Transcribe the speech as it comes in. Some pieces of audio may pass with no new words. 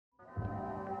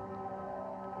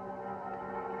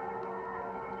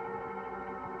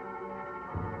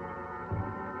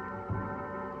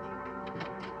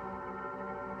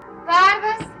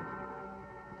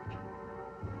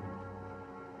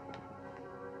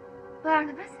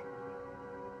Barnabas?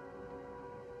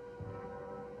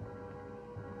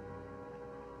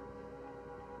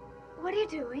 What are you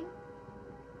doing?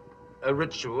 A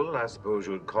ritual, I suppose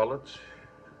you'd call it.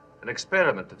 An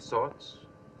experiment of sorts.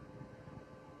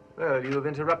 Well, you have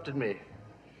interrupted me.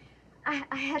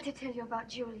 I had to tell you about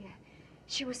Julia.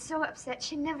 She was so upset,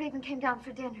 she never even came down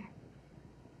for dinner.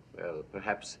 Well,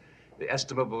 perhaps the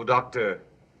estimable doctor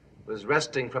was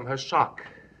resting from her shock.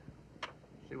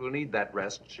 She will need that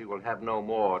rest. She will have no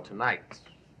more tonight.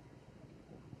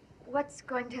 What's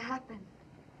going to happen?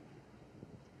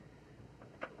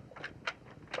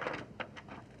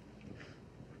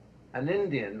 An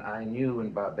Indian I knew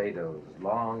in Barbados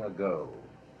long ago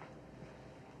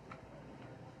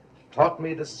taught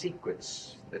me the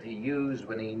secrets that he used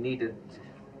when he needed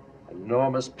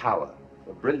enormous power.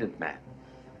 A brilliant man.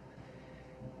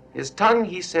 His tongue,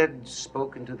 he said,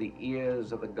 spoke into the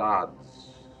ears of the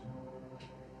gods.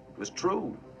 It was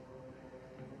true.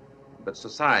 But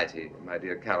society, my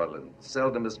dear Carolyn,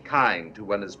 seldom is kind to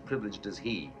one as privileged as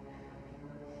he.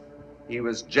 He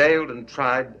was jailed and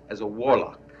tried as a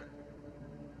warlock.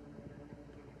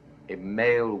 A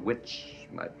male witch,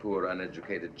 my poor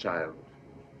uneducated child.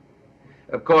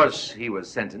 Of course, he was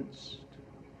sentenced.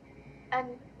 And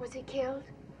was he killed?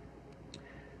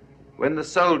 When the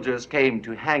soldiers came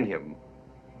to hang him,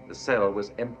 the cell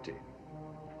was empty.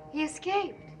 He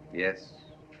escaped? Yes.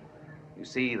 You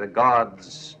see, the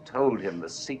gods told him the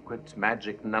secret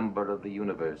magic number of the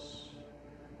universe.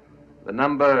 The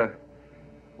number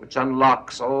which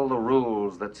unlocks all the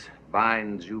rules that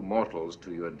binds you mortals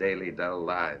to your daily dull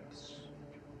lives.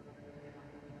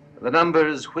 The number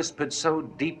is whispered so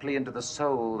deeply into the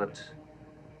soul that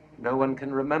no one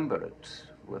can remember it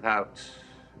without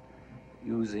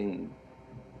using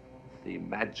the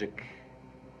magic.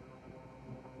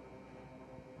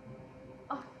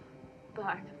 Oh,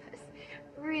 Barnabas,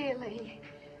 really?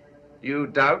 You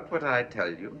doubt what I tell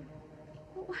you?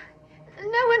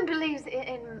 No one believes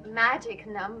in magic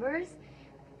numbers.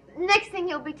 Next thing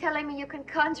you'll be telling me you can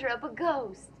conjure up a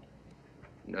ghost.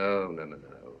 No.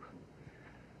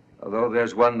 Although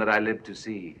there's one that I live to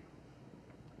see.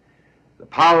 The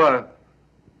power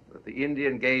that the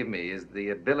Indian gave me is the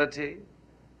ability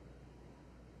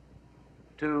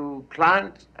to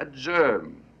plant a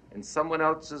germ in someone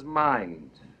else's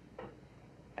mind,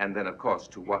 and then, of course,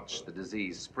 to watch the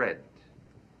disease spread.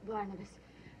 Barnabas,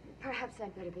 perhaps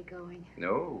I'd better be going.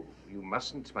 No, you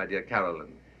mustn't, my dear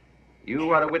Carolyn.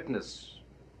 You are a witness.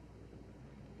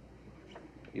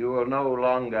 You will no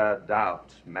longer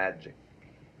doubt magic.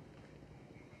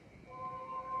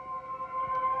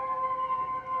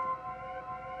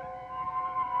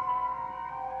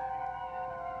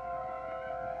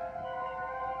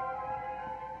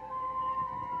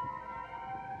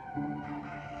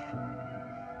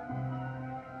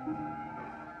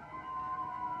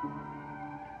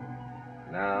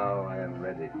 Now I am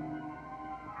ready.